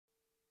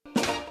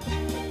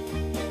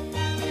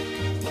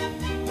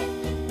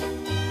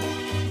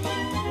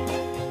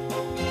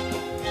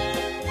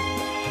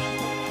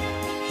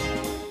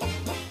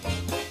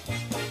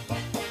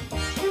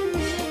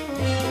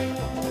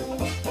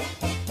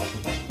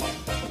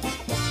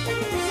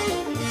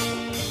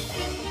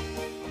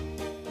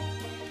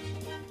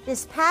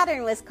This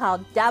pattern was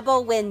called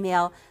Double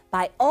Windmill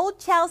by Old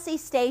Chelsea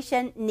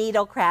Station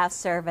Needlecraft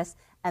Service,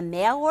 a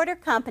mail-order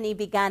company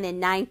begun in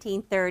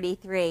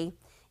 1933.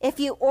 If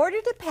you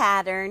ordered a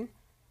pattern,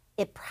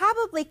 it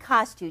probably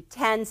cost you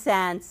 10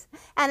 cents,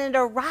 and it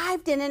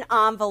arrived in an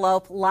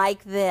envelope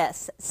like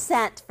this,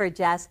 sent for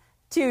just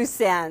 2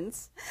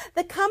 cents.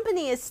 The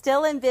company is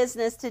still in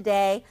business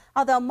today,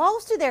 although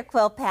most of their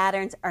quilt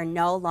patterns are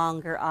no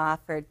longer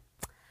offered.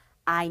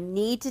 I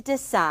need to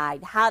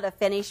decide how to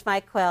finish my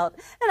quilt,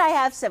 and I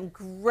have some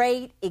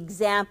great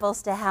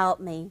examples to help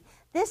me.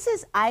 This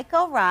is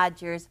Iko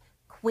Rogers'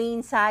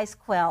 queen-size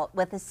quilt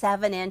with the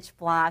 7-inch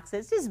blocks.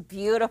 It's just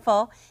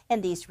beautiful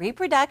in these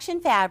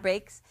reproduction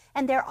fabrics,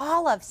 and they're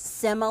all of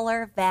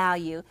similar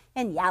value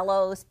in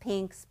yellows,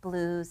 pinks,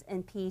 blues,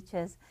 and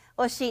peaches.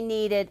 Well, she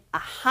needed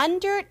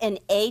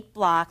 108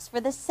 blocks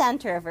for the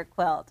center of her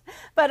quilt,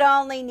 but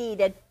only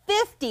needed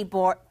 50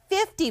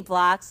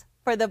 blocks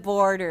for the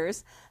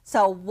borders.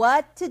 So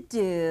what to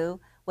do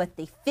with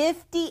the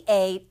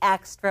 58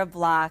 extra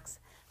blocks?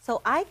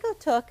 So Iko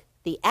took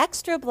the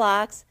extra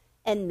blocks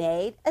and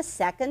made a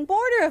second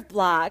border of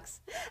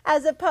blocks,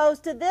 as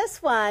opposed to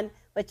this one,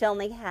 which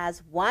only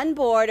has one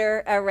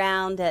border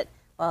around it.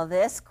 Well,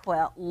 this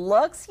quilt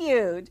looks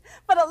huge,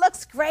 but it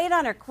looks great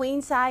on her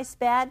queen-size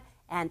bed,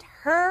 and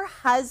her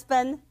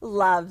husband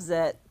loves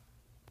it.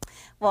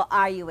 Well,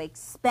 are you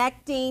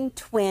expecting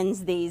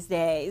twins these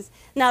days?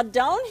 Now,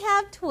 don't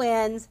have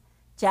twins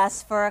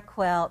just for a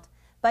quilt,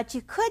 but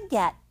you could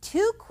get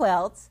 2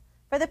 quilts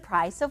for the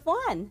price of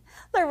 1.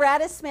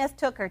 Loretta Smith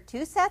took her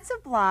 2 sets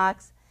of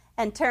blocks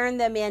and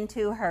turned them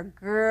into her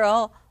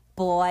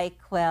girl-boy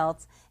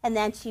quilts, and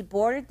then she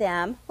bordered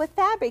them with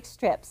fabric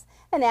strips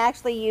and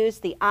actually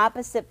used the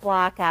opposite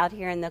block out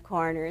here in the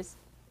corners.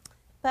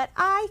 But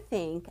I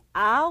think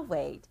I'll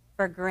wait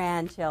for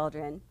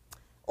grandchildren.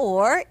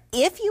 Or,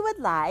 if you would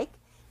like,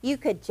 you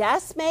could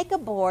just make a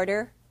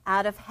border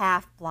out of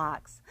half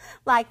blocks.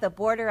 Like the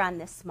border on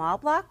this small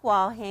block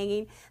wall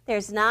hanging,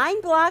 there's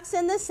 9 blocks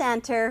in the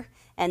center,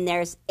 and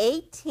there's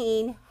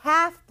 18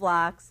 half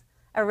blocks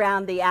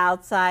around the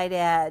outside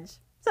edge.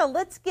 So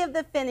let's give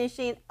the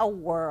finishing a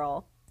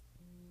whirl.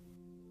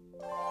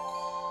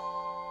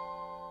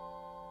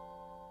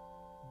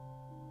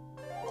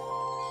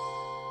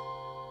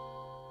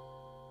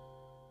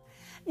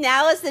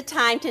 Now is the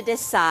time to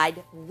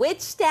decide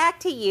which stack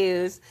to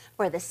use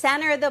for the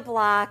center of the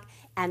block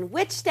and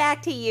which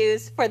stack to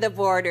use for the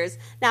borders.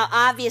 Now,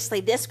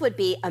 obviously, this would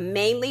be a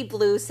mainly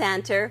blue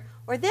center,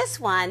 or this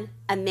one,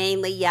 a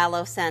mainly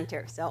yellow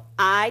center. So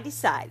I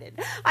decided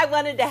I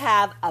wanted to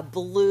have a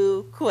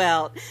blue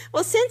quilt.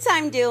 Well, since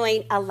I'm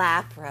doing a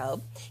lap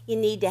robe, you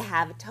need to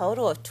have a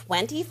total of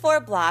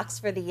 24 blocks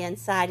for the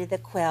inside of the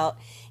quilt,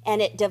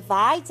 and it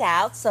divides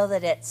out so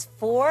that it's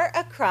 4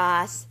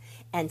 across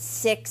and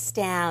 6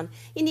 down.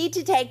 You need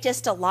to take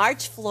just a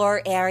large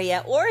floor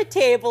area or a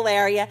table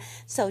area.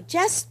 So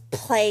just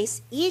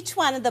place each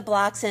one of the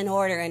blocks in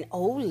order. And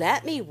oh,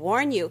 let me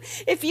warn you,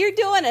 if you're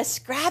doing a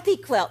scrappy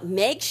quilt,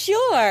 make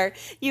sure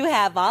you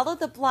have all of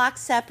the blocks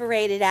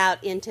separated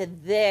out into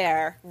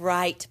their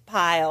right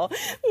pile.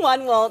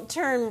 One won't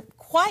turn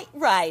quite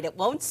right. It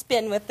won't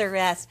spin with the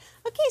rest.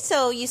 Okay,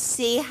 so you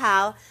see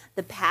how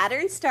the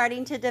pattern's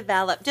starting to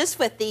develop just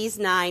with these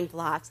 9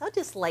 blocks. I'll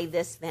just lay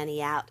this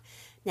many out.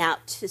 Now,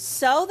 to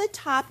sew the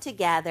top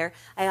together,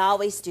 I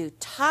always do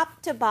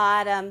top to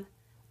bottom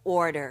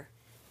order.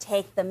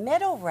 Take the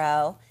middle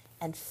row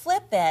and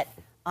flip it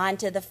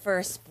onto the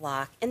first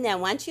block. And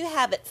then once you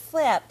have it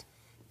flipped,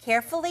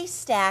 carefully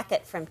stack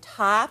it from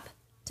top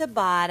to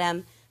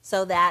bottom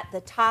so that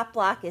the top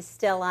block is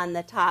still on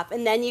the top.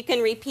 And then you can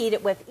repeat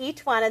it with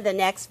each one of the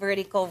next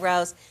vertical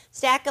rows.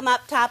 Stack them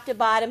up top to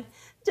bottom.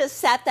 Just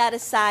set that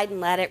aside and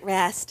let it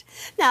rest.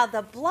 Now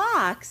the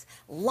blocks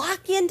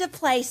lock into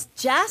place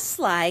just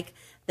like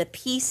the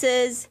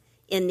pieces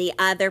in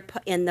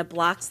the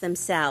blocks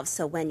themselves.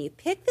 So when you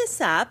pick this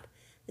up,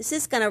 this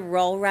is going to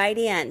roll right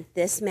in.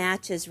 This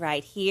matches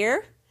right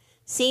here.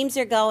 Seams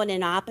are going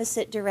in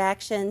opposite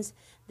directions.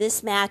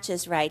 This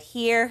matches right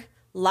here.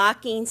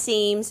 Locking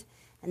seams.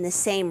 And the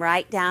same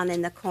right down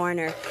in the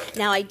corner.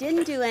 Now, I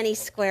didn't do any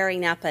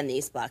squaring up on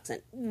these blocks,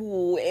 and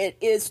ooh, it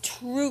is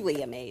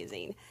truly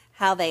amazing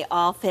how they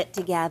all fit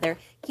together.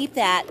 Keep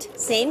that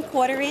same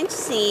 1/4-inch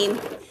seam.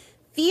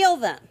 Feel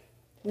them.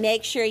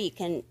 Make sure you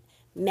can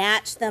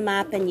match them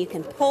up, and you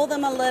can pull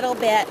them a little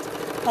bit.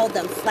 Hold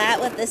them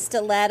flat with the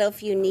stiletto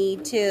if you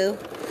need to.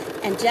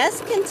 And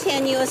just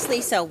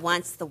continuously, so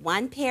once the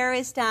one pair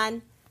is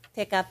done,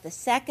 pick up the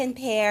second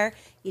pair.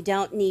 You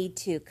don't need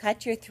to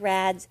cut your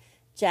threads.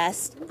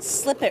 Just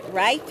slip it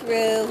right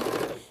through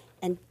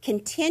and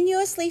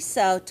continuously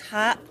sew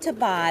top to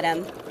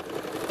bottom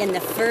in the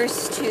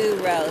first 2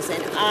 rows.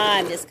 And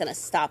I'm just going to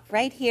stop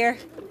right here,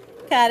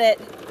 cut it,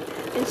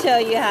 and show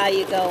you how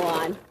you go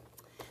on.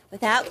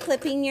 Without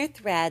clipping your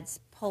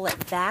threads, pull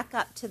it back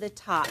up to the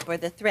top, or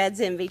the threads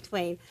in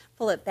between.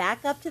 Pull it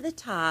back up to the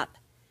top,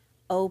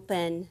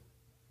 open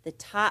the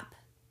top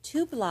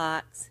 2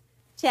 blocks,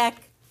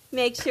 check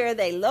Make sure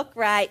they look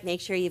right.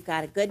 Make sure you've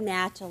got a good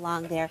match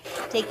along there.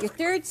 Take your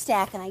third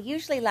stack, and I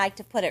usually like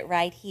to put it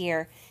right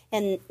here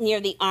near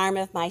the arm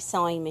of my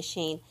sewing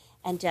machine,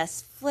 and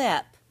just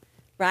flip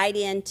right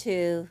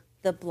into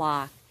the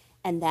block,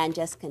 and then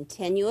just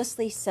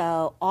continuously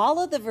sew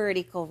all of the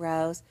vertical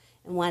rows.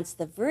 And once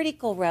the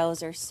vertical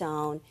rows are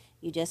sewn,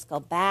 you just go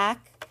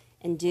back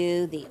and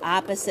do the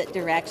opposite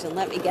direction.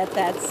 Let me get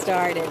that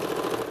started.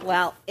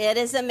 Well, it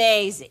is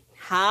amazing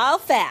how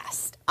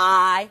fast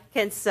I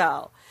can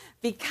sew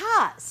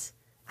because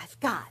I've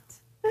got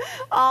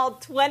all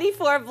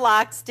 24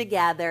 blocks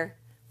together,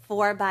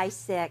 4 by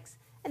 6,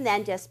 and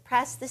then just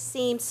press the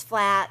seams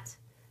flat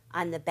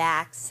on the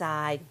back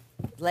side.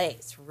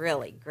 Lays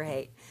really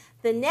great.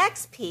 The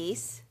next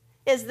piece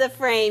is the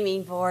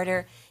framing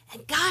border.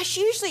 And gosh,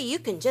 usually you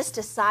can just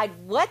decide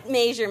what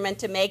measurement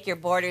to make your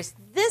borders.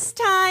 This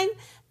time,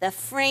 the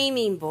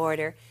framing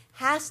border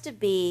has to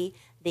be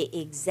the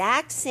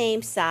exact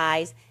same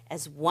size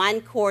as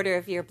 1/4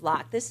 of your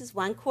block. This is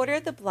 1/4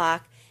 of the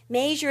block.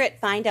 Measure it,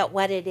 find out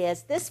what it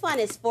is. This one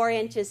is 4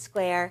 inches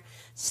square,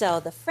 so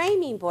the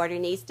framing border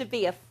needs to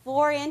be a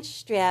 4-inch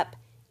strip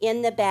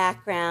in the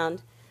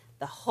background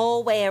the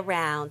whole way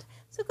around.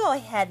 So go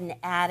ahead and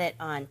add it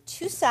on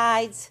 2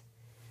 sides,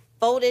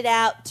 fold it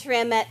out,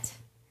 trim it,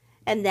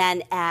 and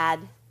then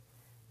add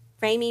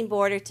framing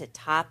border to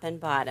top and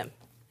bottom.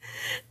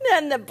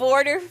 Then the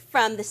border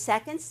from the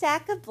second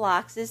stack of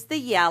blocks is the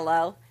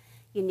yellow.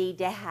 You need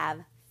to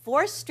have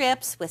 4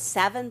 strips with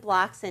 7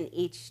 blocks in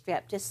each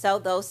strip. Just sew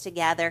those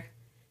together.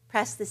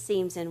 Press the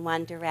seams in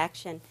one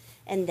direction.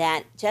 And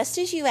then just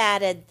as you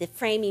added the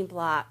framing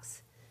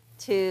blocks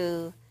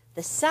to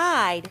the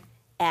side,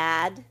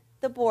 add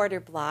the border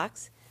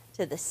blocks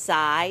to the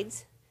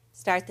sides.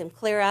 Start them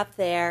clear up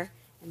there.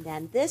 And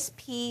then this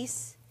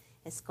piece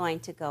is going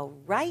to go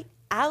right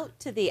out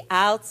to the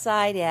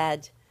outside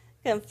edge,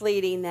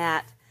 completing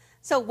that.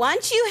 So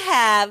once you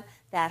have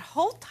that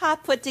whole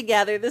top put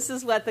together, this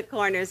is what the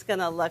corner is going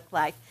to look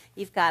like.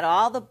 You've got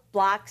all the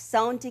blocks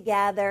sewn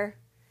together,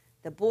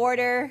 the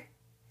border,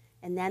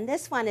 and then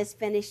this one is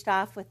finished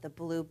off with the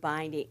blue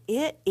binding.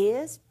 It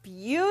is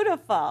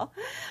beautiful.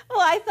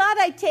 Well, I thought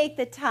I'd take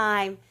the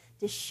time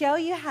to show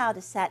you how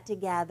to set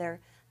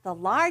together the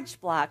large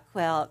block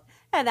quilt,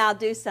 and I'll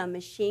do some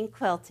machine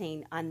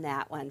quilting on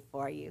that one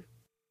for you.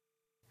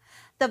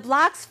 The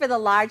blocks for the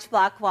large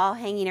block wall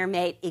hanging are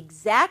made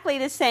exactly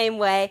the same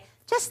way,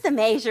 just the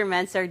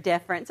measurements are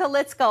different. So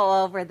let's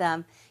go over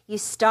them. You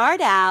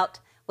start out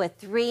with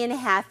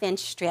 3.5-inch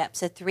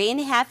strips, a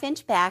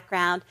 3.5-inch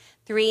background,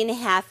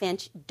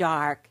 3.5-inch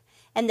dark.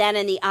 And then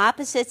on the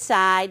opposite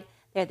side,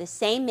 they're the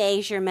same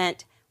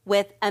measurement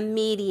with a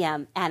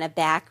medium and a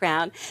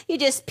background. You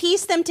just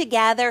piece them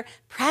together,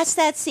 press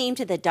that seam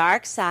to the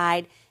dark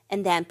side,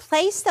 and then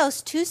place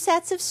those 2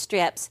 sets of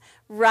strips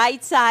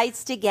right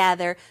sides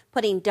together,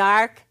 putting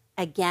dark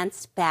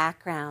against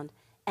background.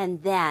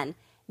 And then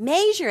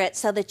measure it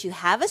so that you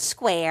have a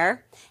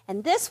square,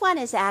 and this one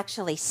is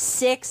actually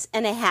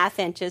 6.5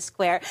 inches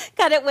square.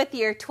 Cut it with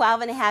your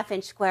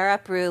 12.5-inch square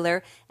up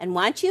ruler, and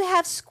once you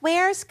have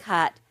squares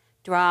cut,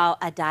 draw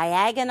a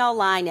diagonal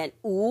line and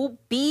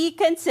be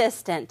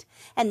consistent.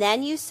 And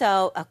then you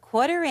sew a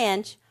 1/4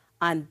 inch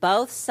on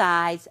both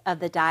sides of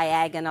the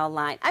diagonal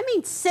line. I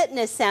mean, sit in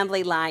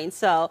assembly line,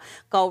 so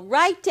go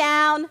right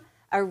down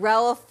a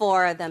row of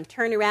 4 of them,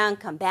 turn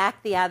around, come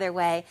back the other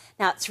way.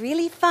 Now, it's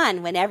really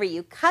fun whenever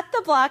you cut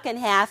the block in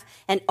half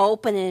and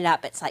open it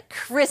up. It's like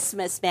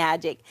Christmas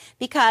magic,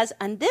 because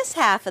on this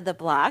half of the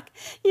block,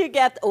 you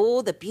get,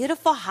 the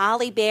beautiful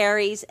holly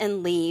berries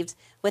and leaves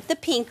with the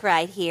pink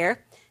right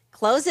here.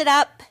 Close it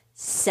up,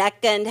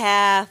 second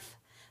half,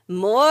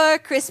 more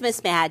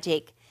Christmas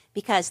magic,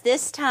 because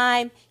this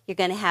time you're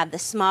going to have the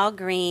small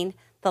green,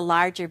 the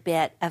larger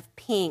bit of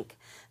pink.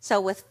 So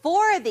with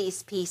 4 of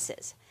these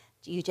pieces,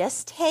 you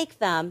just take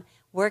them,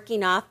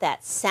 working off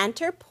that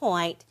center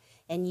point,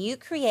 and you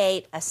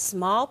create a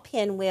small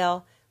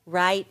pinwheel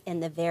right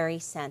in the very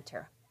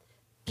center.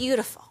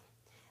 Beautiful.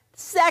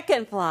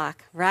 Second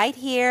block, right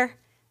here,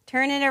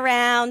 turn it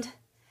around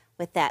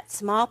with that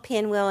small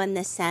pinwheel in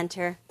the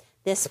center.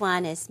 This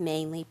one is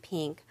mainly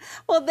pink.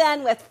 Well,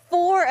 then with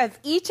 4 of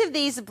each of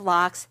these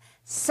blocks,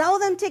 sew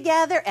them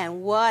together,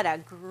 and what a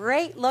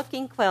great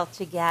looking quilt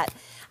you get.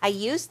 I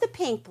used the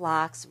pink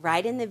blocks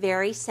right in the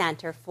very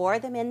center, 4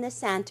 of them in the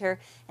center,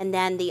 and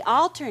then the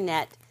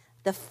alternate,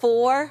 the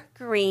 4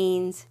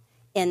 greens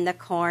in the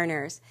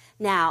corners.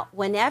 Now,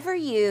 whenever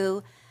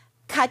you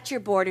cut your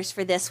borders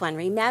for this one,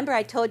 remember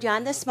I told you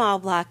on the small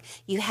block,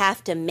 you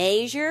have to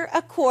measure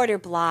a 1/4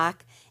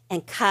 block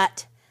and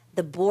cut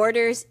the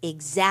borders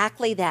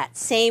exactly that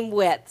same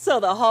width, so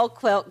the whole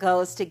quilt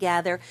goes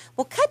together.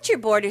 Well, cut your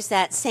borders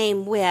that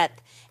same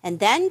width, and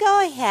then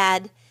go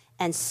ahead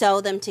and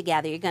sew them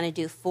together. You're going to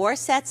do 4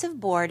 sets of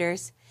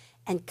borders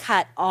and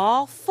cut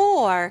all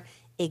 4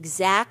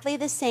 exactly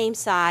the same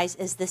size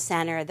as the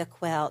center of the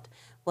quilt.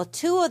 Well,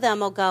 2 of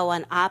them will go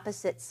on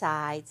opposite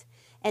sides,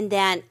 and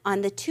then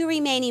on the 2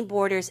 remaining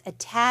borders,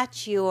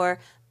 attach your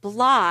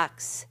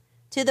blocks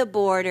to the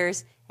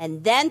borders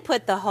and then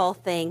put the whole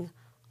thing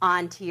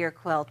onto your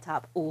quilt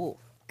top. Oh,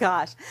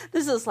 gosh,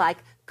 this is like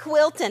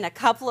quilt in a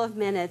couple of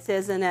minutes,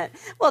 isn't it?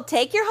 Well,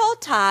 take your whole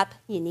top.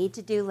 You need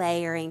to do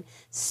layering.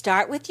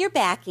 Start with your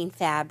backing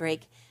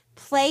fabric.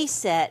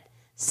 Place it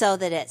so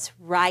that it's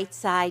right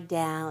side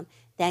down.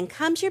 Then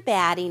comes your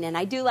batting, and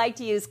I do like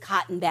to use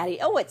cotton batting.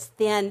 Oh, it's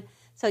thin,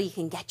 so you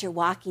can get your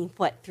walking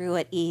foot through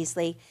it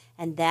easily.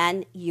 And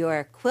then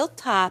your quilt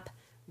top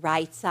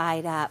right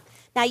side up.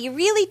 Now, you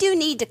really do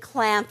need to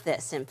clamp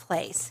this in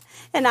place,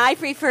 and I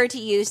prefer to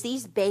use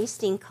these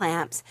basting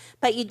clamps,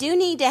 but you do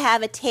need to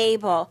have a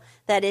table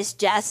that is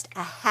just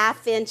a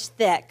 1/2 inch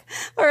thick,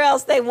 or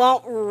else they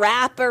won't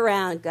wrap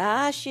around.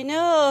 Gosh, you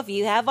know, if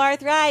you have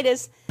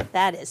arthritis,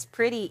 that is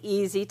pretty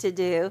easy to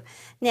do.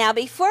 Now,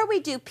 before we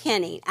do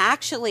pinning,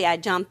 actually I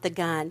jumped the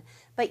gun,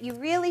 but you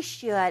really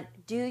should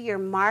do your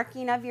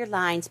marking of your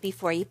lines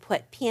before you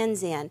put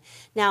pins in.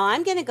 Now,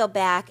 I'm going to go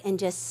back and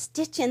just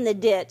stitch in the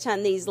ditch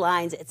on these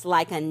lines. It's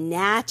like a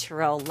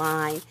natural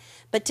line.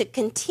 But to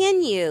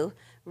continue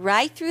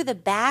right through the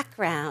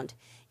background,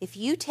 if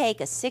you take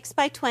a 6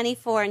 by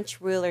 24 inch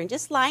ruler and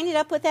just line it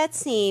up with that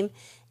seam,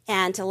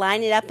 and to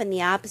line it up in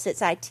the opposite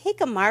side, take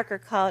a marker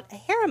called a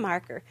hair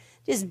marker.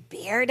 Just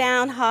bear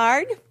down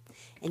hard,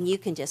 and you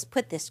can just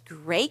put this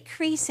great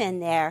crease in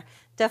there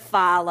to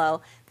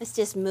follow. Let's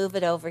just move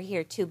it over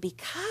here too,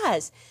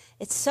 because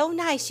it's so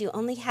nice. You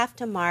only have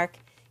to mark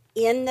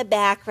in the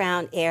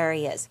background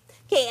areas.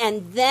 Okay,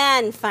 and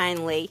then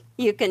finally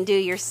you can do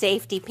your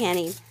safety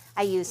pinning.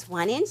 I use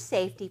 1-inch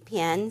safety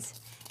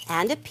pins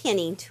and a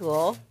pinning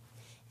tool,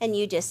 and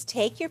you just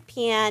take your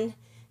pin,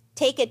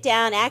 take it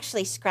down,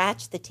 actually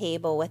scratch the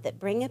table with it,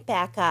 bring it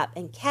back up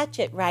and catch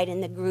it right in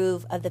the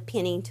groove of the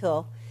pinning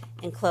tool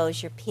and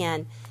close your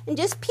pin. And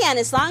just pin.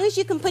 As long as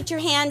you can put your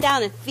hand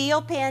down and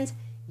feel pins,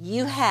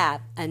 you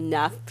have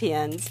enough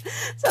pins.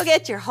 So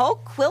get your whole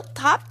quilt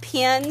top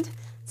pinned.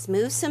 Let's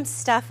move some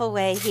stuff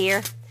away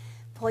here.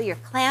 Pull your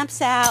clamps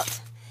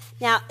out.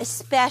 Now,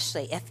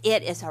 especially if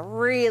it is a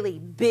really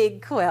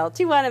big quilt,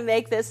 you want to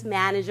make this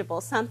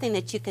manageable, something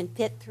that you can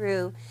fit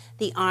through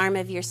the arm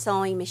of your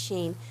sewing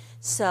machine.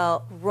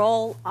 So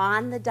roll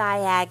on the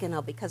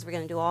diagonal, because we're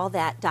going to do all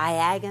that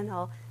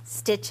diagonal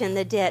stitch in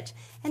the ditch.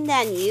 And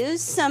then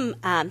use some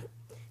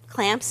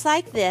clamps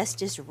like this.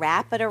 Just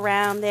wrap it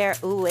around there.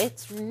 Ooh,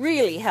 it's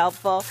really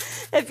helpful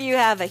if you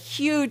have a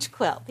huge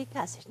quilt,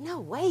 because there's no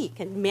way you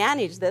can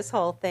manage this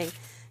whole thing.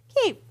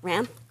 Okay,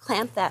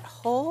 clamp that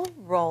whole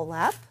roll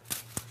up.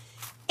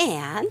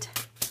 And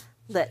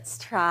let's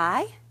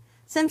try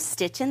some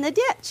stitch in the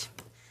ditch.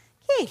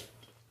 Okay,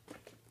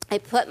 I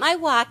put my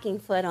walking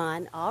foot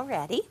on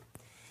already.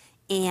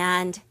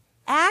 And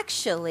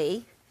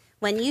actually,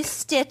 when you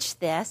stitch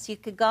this, you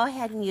could go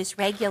ahead and use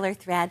regular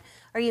thread,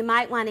 or you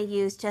might want to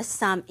use just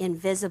some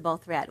invisible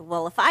thread.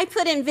 Well, if I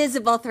put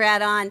invisible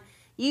thread on,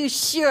 you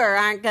sure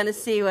aren't going to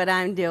see what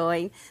I'm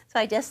doing. So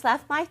I just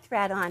left my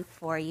thread on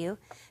for you.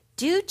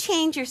 Do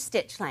change your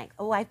stitch length.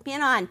 Oh, I've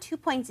been on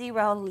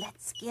 2.0.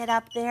 Let's get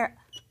up there,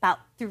 about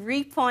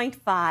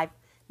 3.5.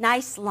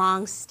 Nice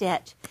long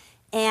stitch.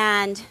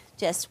 And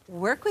just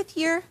work with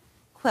your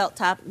quilt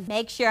top.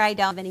 Make sure I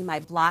don't have any of my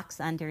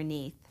blocks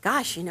underneath.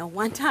 Gosh, you know,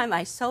 one time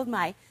I sewed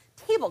my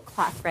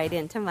tablecloth right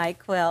into my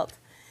quilt.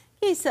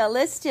 Okay, so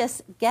let's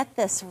just get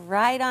this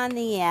right on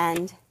the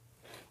end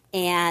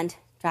and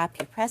drop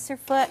your presser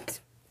foot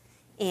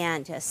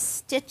and just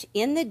stitch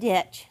in the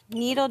ditch,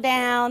 needle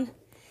down.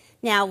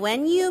 Now,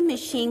 when you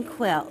machine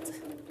quilt,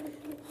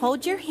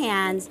 hold your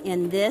hands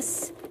in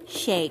this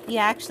shape. You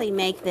actually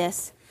make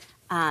this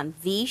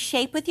V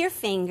shape with your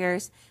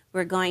fingers.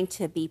 We're going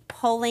to be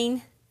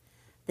pulling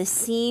the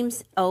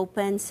seams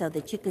open so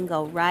that you can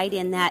go right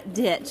in that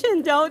ditch.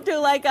 And don't do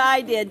like I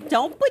did.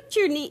 Don't put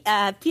your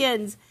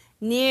pins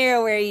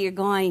near where you're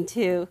going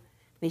to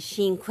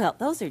machine quilt.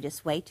 Those are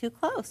just way too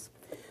close.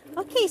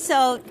 Okay,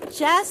 so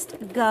just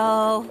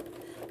go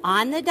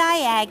on the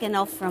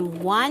diagonal from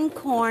one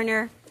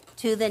corner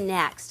to the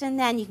next, and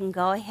then you can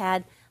go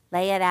ahead,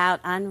 lay it out,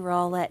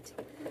 unroll it,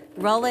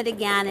 roll it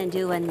again, and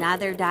do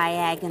another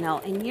diagonal.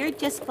 And you're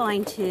just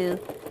going to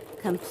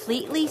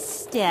completely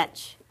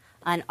stitch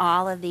on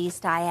all of these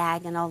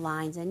diagonal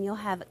lines, and you'll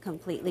have it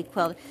completely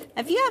quilted.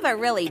 If you have a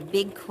really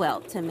big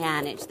quilt to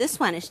manage, this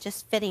one is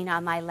just fitting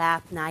on my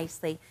lap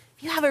nicely.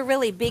 If you have a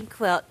really big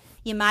quilt,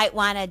 you might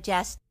want to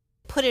just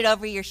put it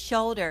over your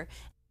shoulder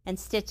and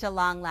stitch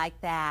along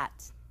like that.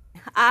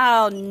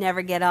 I'll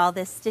never get all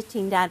this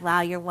stitching done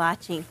while you're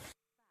watching.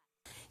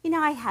 You know,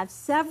 I have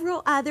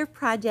several other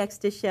projects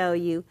to show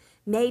you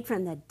made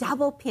from the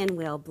double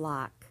pinwheel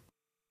block.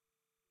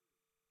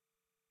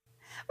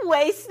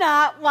 Waste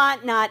not,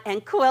 want not,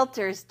 and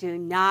quilters do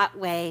not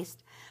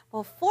waste.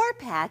 Well, 4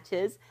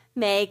 patches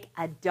make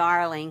a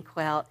darling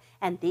quilt,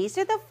 and these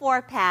are the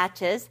 4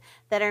 patches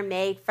that are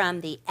made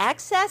from the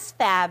excess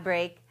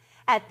fabric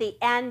at the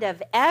end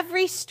of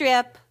every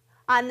strip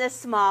on the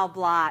small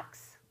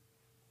blocks.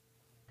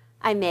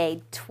 I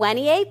made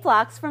 28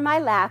 blocks for my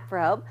lap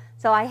robe,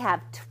 so I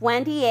have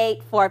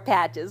 28 4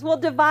 patches. We'll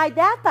divide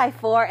that by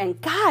 4,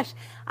 and gosh,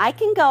 I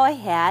can go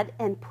ahead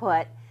and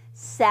put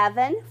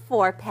 7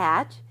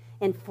 4-patch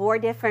in 4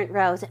 different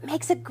rows. It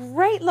makes a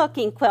great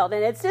looking quilt,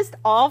 and it's just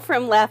all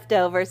from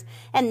leftovers.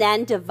 And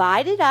then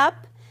divide it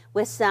up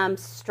with some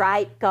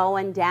stripe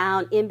going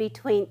down in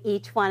between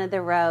each one of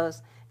the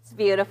rows. It's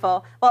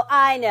beautiful. Well,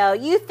 I know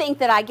you think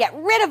that I get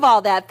rid of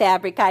all that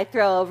fabric I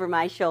throw over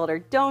my shoulder,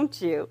 don't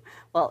you?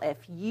 Well, if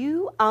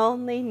you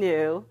only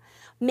knew.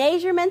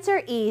 Measurements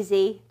are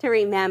easy to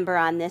remember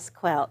on this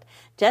quilt.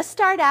 Just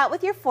start out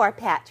with your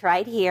 4-patch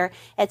right here.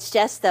 It's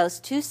just those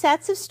 2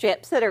 sets of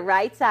strips that are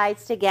right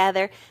sides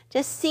together.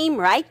 Just seam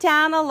right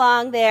down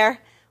along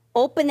there.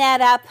 Open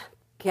that up.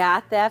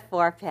 Got that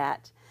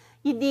 4-patch.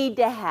 You need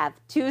to have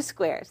 2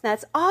 squares.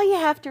 That's all you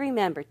have to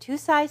remember, 2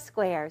 size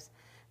squares.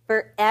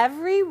 For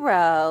every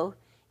row,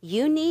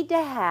 you need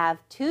to have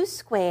 2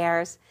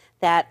 squares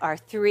that are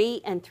 3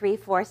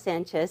 3/4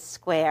 inches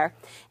square.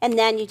 And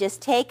then you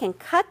just take and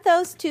cut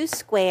those 2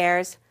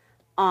 squares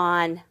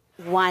on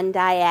one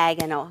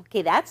diagonal.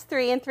 Okay, that's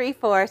 3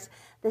 3/4.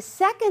 The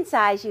second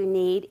size you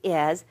need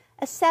is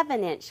a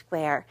 7-inch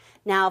square.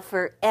 Now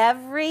for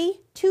every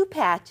 2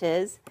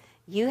 patches,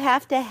 you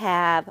have to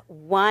have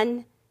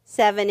 1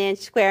 7-inch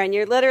square, and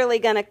you're literally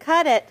going to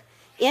cut it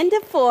into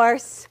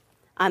 4ths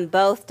on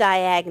both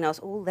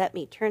diagonals. Oh, let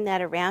me turn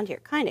that around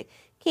here. Kind of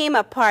came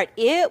apart.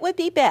 It would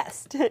be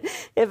best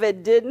if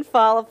it didn't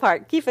fall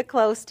apart. Keep it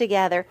close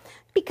together,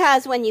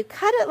 because when you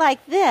cut it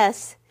like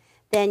this,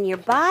 then your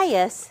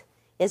bias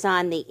is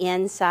on the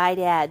inside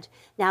edge.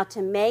 Now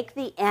to make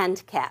the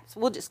end caps,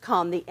 we'll just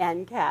call them the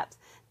end caps.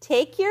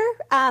 Take your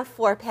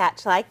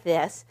 4-patch like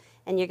this,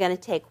 and you're going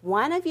to take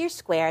one of your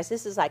squares.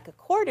 This is like a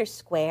 1/4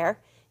 square.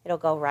 It'll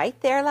go right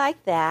there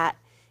like that,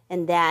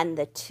 and then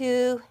the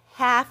 2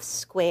 half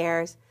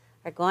squares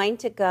are going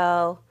to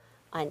go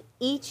on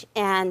each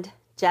end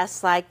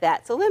just like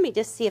that. So let me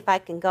just see if I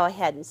can go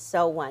ahead and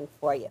sew one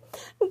for you.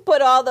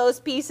 Put all those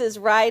pieces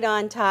right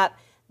on top.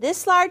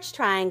 This large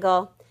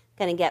triangle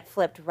going to get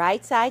flipped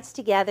right sides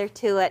together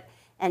to it,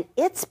 and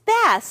it's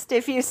best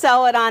if you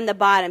sew it on the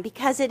bottom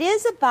because it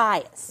is a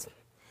bias.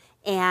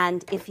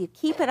 And if you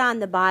keep it on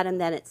the bottom,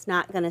 then it's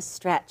not going to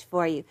stretch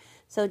for you.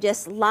 So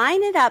just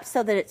line it up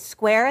so that it's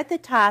square at the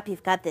top.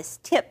 You've got this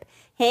tip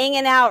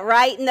hanging out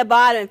right in the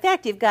bottom. In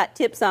fact, you've got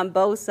tips on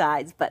both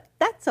sides, but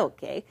that's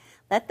okay.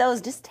 Let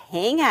those just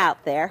hang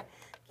out there.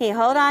 Okay,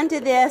 hold on to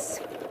this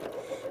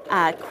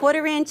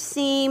 1/4 inch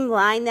seam,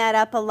 line that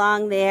up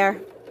along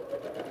there,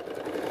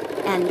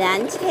 and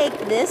then take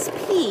this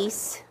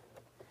piece.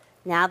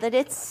 Now that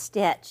it's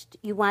stitched,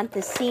 you want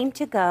the seam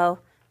to go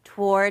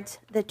towards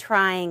the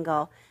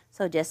triangle.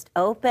 So just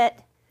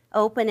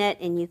open it,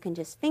 and you can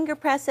just finger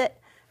press it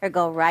or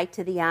go right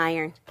to the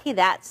iron. Okay,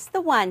 that's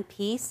the one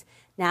piece.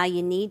 Now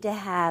you need to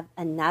have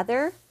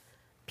another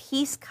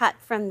piece cut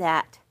from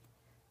that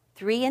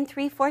 3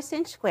 3/4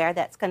 inch square.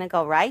 That's going to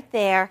go right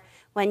there.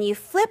 When you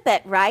flip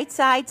it right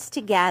sides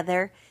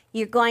together,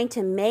 you're going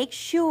to make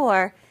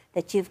sure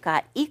that you've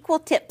got equal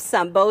tips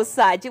on both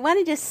sides. You want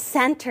to just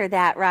center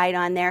that right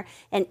on there.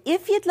 And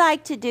if you'd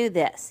like to do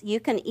this, you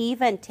can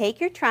even take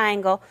your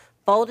triangle,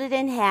 fold it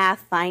in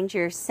half, find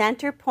your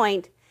center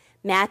point,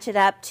 match it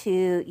up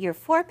to your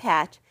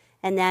 4-patch,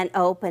 and then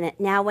open it.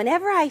 Now,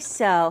 whenever I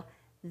sew,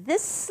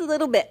 this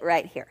little bit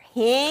right here,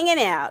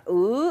 hanging out,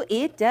 ooh,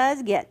 it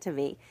does get to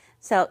me.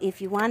 So if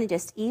you want to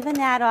just even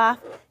that off,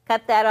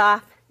 cut that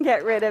off,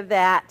 get rid of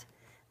that,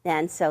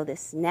 then sew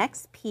this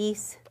next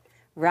piece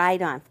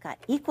right on. Got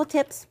equal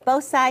tips,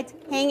 both sides,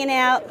 hanging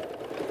out.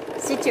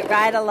 Stitch it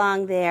right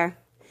along there.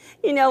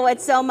 You know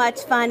what's so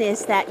much fun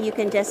is that you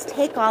can just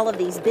take all of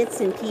these bits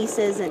and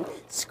pieces and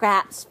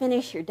scraps,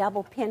 finish your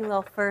double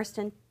pinwheel first,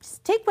 and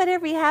just take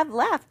whatever you have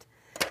left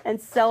and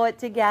sew it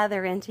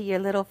together into your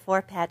little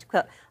 4-patch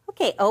quilt.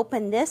 Okay,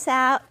 open this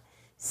out,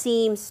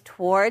 seams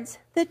towards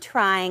the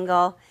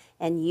triangle,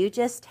 and you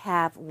just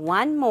have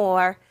one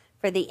more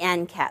for the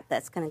end cap.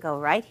 That's going to go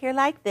right here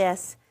like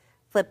this.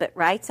 Flip it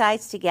right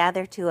sides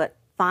together to it.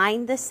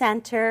 Find the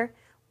center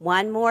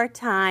one more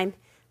time.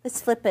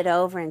 Let's flip it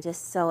over and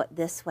just sew it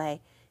this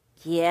way.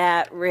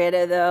 Get rid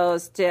of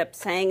those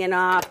tips hanging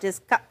off.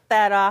 Just cut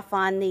that off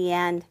on the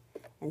end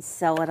and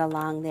sew it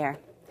along there.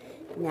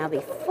 Now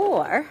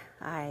before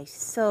I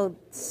sew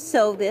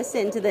this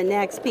into the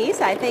next piece,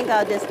 I think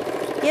I'll just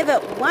give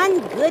it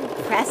one good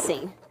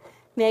pressing.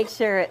 Make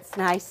sure it's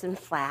nice and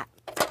flat.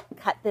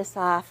 Cut this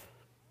off.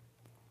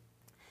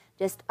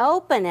 Just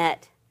open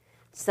it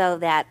so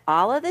that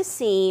all of the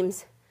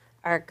seams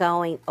are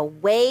going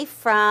away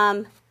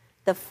from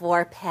the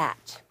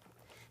 4-patch.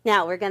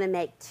 Now we're going to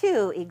make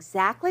 2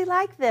 exactly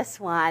like this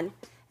one,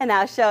 and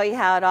I'll show you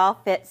how it all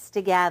fits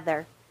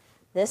together.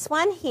 This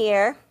one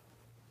here,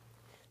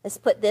 let's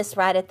put this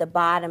right at the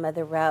bottom of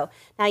the row.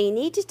 Now you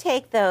need to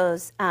take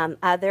those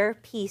other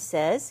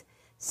pieces,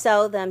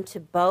 sew them to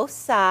both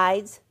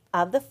sides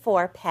of the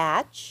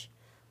 4-patch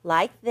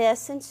like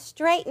this, and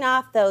straighten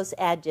off those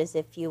edges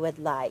if you would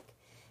like.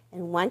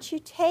 And once you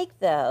take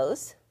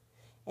those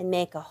and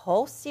make a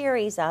whole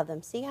series of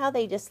them, see how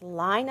they just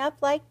line up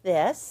like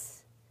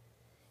this?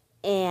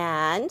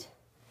 And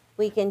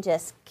we can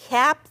just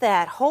cap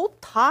that whole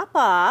top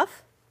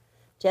off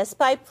just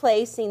by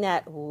placing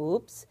that.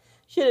 Oops,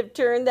 should have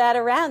turned that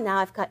around. Now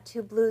I've got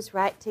two blues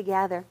right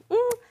together.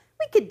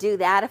 We could do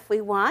that if we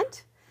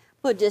want.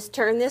 We'll just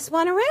turn this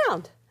one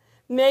around.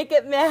 Make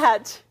it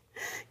match.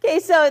 Okay,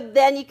 so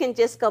then you can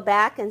just go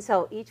back and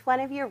sew each one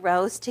of your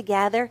rows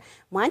together.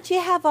 Once you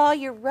have all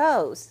your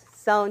rows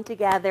sewn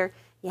together,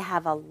 you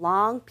have a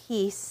long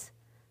piece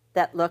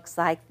that looks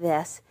like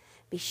this.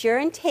 Be sure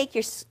and take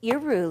your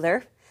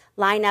ruler,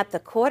 line up the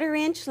 1/4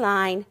 inch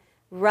line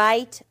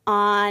right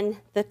on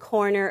the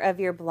corner of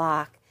your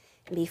block.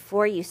 And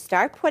before you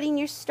start putting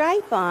your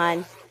stripe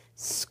on,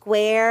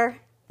 square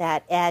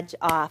that edge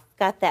off.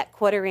 Got that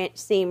 1/4 inch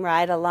seam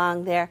right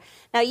along there.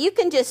 Now you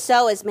can just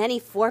sew as many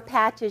 4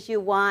 patches you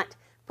want,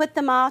 put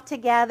them all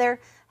together,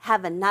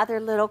 have another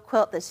little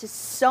quilt that's just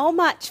so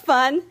much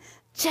fun,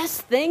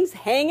 just things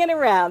hanging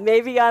around,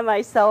 maybe on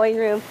my sewing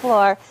room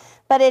floor.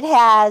 But it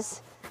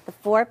has the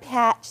 4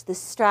 patch, the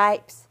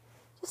stripes,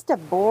 just a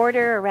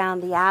border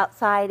around the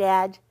outside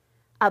edge,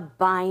 a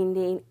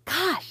binding.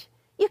 Gosh,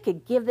 you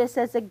could give this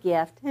as a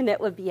gift and it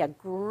would be a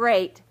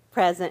great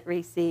present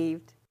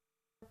received.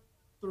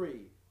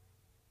 3.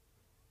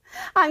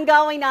 I'm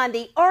going on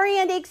the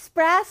Orient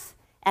Express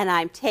and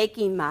I'm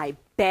taking my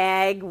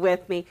bag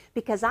with me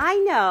because I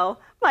know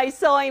my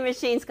sewing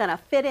machine's going to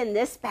fit in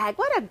this bag.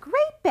 What a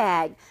great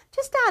bag.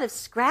 Just out of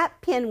scrap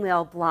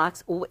pinwheel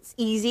blocks. Oh, it's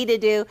easy to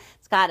do.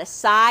 It's got a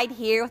side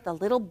here with a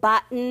little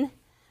button.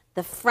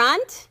 The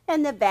front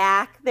and the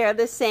back, they're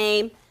the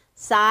same.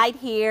 Side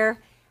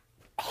here.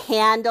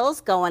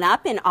 Handles going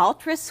up in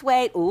ultra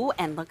suede. Ooh,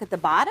 and look at the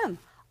bottom.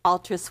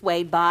 Ultra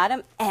suede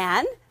bottom.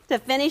 And to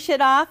finish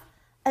it off,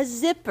 a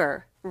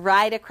zipper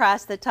right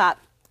across the top.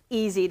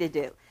 Easy to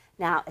do.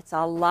 Now, it's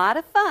a lot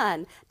of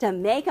fun to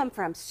make them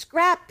from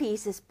scrap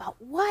pieces,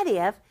 but what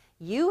if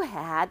you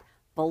had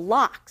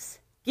blocks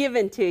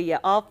given to you,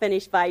 all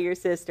finished by your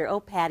sister? Oh,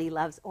 Patty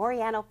loves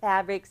Oriental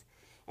fabrics,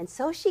 and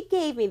so she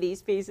gave me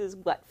these pieces.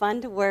 What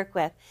fun to work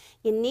with.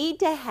 You need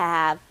to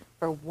have,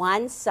 for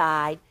one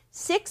side,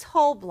 6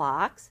 whole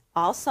blocks,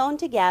 all sewn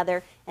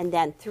together, and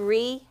then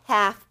 3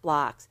 half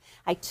blocks.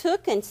 I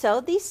took and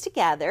sewed these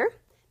together,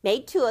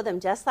 made 2 of them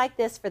just like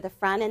this for the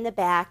front and the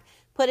back,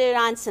 put it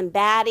on some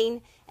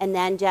batting, and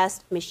then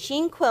just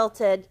machine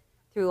quilted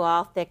through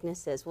all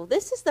thicknesses. Well,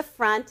 this is the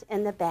front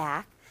and the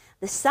back.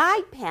 The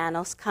side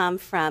panels come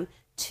from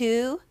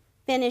 2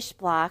 finished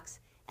blocks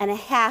and a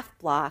half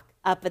block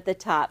up at the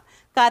top.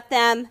 Got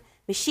them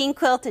machine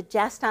quilted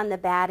just on the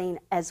batting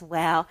as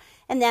well.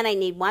 And then I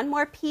need one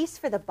more piece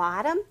for the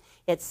bottom.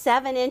 It's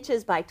 7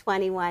 inches by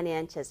 21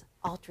 inches.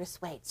 Ultra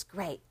suede, it's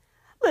great.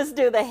 Let's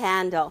do the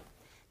handle.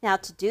 Now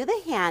to do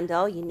the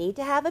handle, you need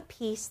to have a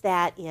piece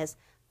that is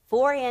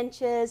 4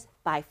 inches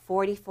by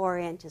 44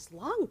 inches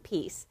long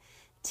piece.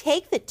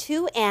 Take the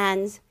 2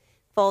 ends,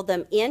 fold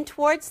them in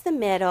towards the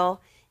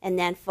middle, and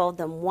then fold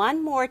them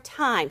one more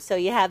time so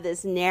you have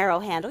this narrow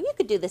handle. You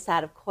could do this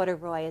out of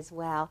corduroy as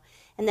well.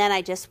 And then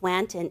I just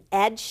went and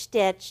edge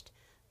stitched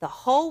the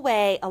whole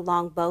way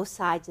along both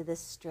sides of the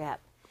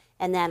strip.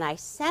 And then I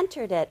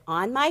centered it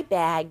on my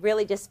bag,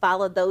 really just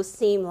followed those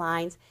seam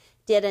lines,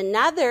 did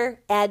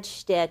another edge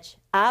stitch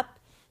up,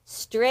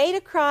 straight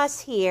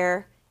across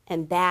here,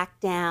 and back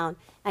down.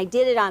 I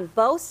did it on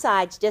both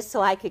sides just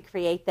so I could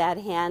create that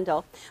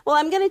handle. Well,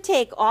 I'm going to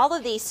take all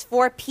of these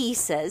 4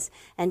 pieces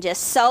and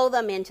just sew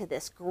them into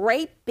this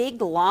great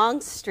big long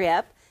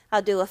strip.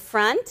 I'll do a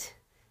front,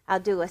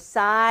 I'll do a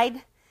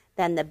side,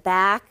 then the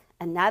back,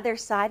 another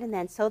side, and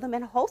then sew them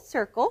in a whole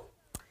circle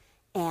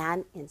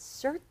and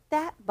insert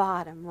that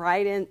bottom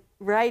right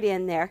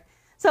in there.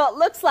 So it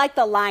looks like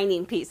the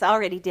lining piece. I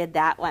already did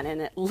that one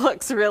and it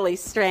looks really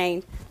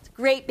strange.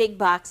 Great big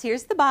box.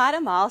 Here's the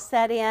bottom all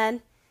set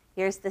in.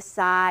 Here's the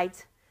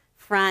sides,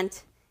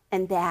 front,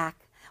 and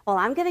back. Well,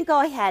 I'm going to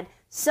go ahead,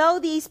 sew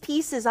these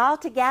pieces all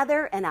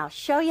together, and I'll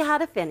show you how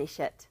to finish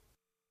it.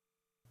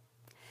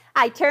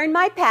 I turned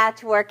my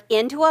patchwork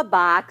into a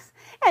box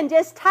and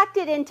just tucked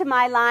it into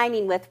my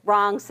lining with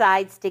wrong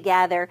sides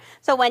together.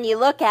 So when you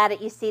look at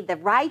it, you see the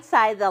right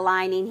side of the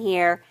lining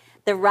here,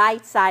 the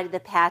right side of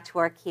the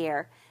patchwork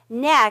here.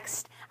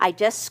 Next, I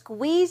just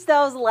squeezed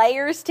those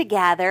layers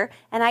together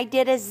and I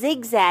did a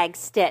zigzag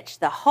stitch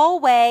the whole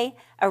way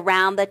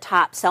around the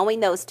top, sewing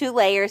those 2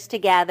 layers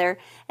together,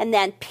 and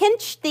then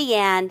pinched the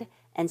end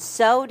and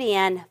sewed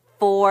in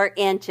 4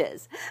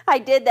 inches. I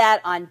did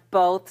that on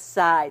both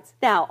sides.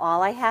 Now,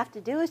 all I have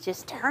to do is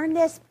just turn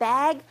this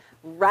bag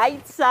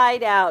right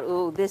side out.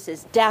 Ooh, this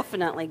is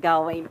definitely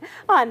going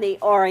on the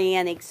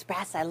Orient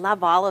Express. I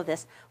love all of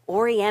this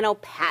Oriental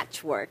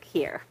patchwork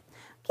here.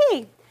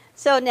 Okay,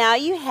 so now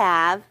you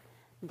have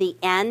the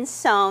ends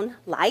sewn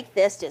like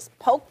this. Just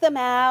poke them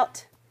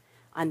out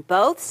on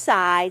both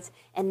sides,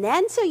 and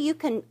then so you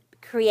can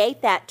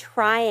create that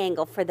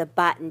triangle for the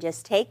button,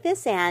 just take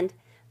this end,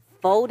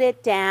 fold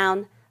it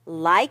down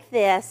like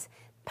this,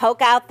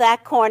 poke out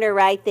that corner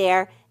right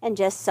there, and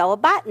just sew a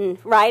button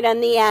right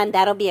on the end.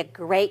 That'll be a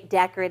great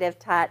decorative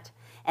touch.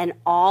 And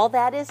all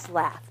that is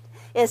left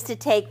is to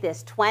take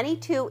this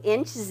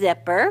 22-inch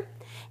zipper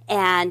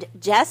and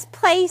just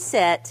place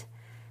it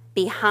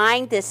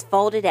behind this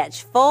folded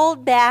edge.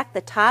 Fold back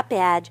the top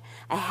edge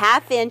a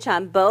 1/2 inch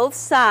on both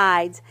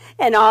sides,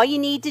 and all you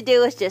need to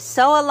do is just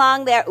sew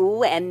along there.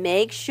 Ooh, and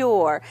make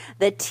sure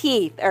the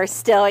teeth are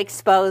still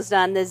exposed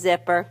on the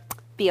zipper.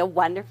 Be a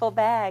wonderful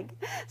bag.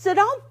 So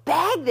don't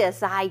bag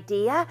this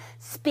idea.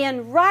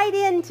 Spin right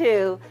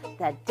into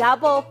the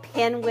double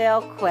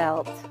pinwheel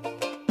quilt.